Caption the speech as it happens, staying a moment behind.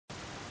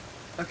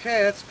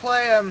Okay, let's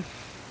play,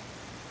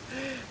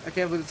 I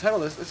can't believe the title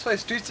of this. Let's play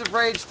Streets of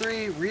Rage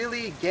 3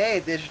 Really Gay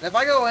Edition. If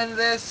I go into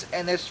this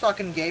and there's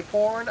fucking gay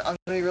porn, I'm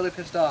gonna be really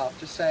pissed off.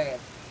 Just saying.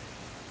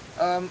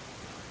 Um,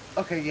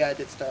 okay, yeah, it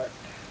did start.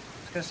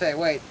 I was gonna say,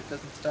 wait, it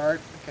doesn't start?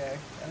 Okay,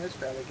 and it's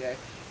fairly gay.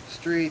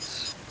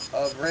 Streets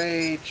of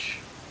Rage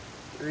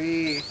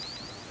 3.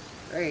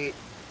 Great.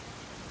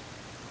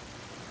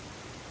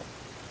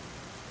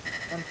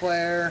 One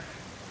player.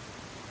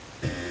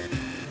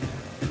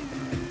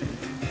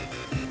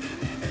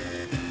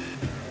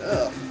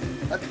 Ugh,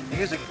 that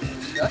music is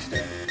disgusting,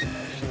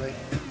 actually.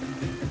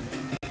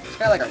 This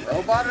guy like a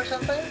robot or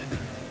something?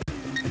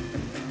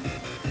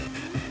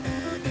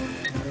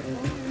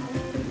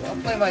 I'll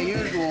play my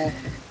usual,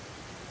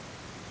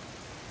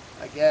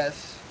 I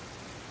guess.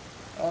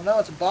 Oh no,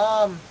 it's a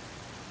bomb.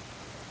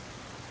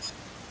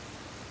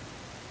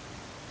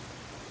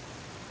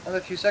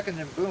 Another few seconds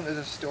and boom, there's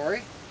a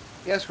story?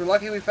 Yes, we're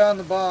lucky we found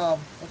the bomb.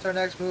 What's our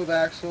next move,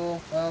 Axel?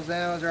 Well,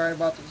 Zan was already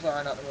about to...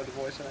 Sorry, not the mood to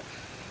voice it.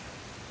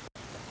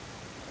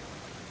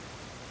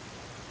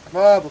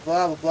 Blah, blah,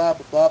 blah, blah, blah,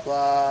 blah, blah,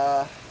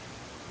 blah.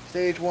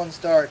 Stage 1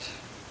 start.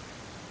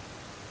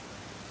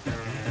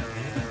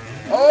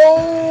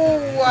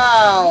 Oh,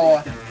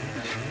 wow.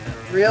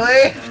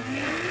 Really?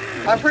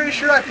 I'm pretty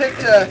sure I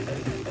picked a...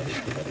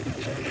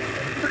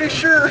 Pretty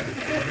sure...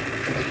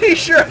 Pretty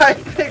sure I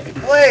picked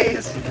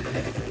Blaze.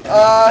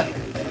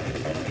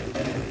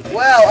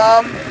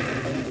 Well,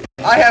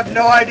 I have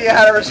no idea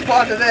how to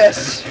respond to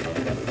this.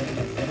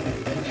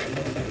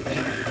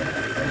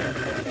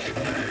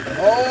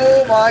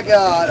 Oh my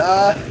god,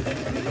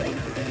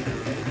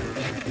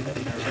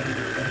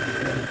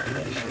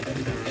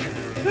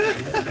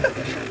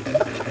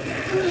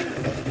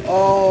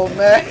 oh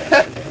man.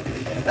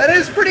 That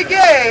is pretty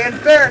gay, in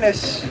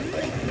fairness.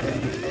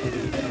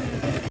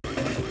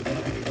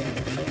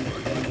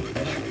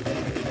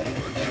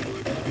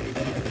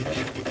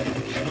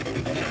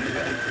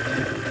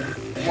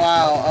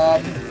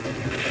 Wow,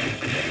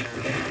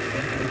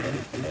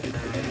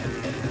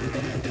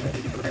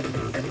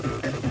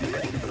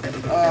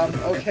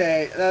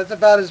 okay, that's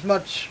about as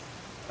much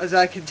as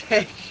I can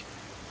take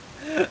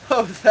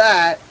of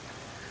that.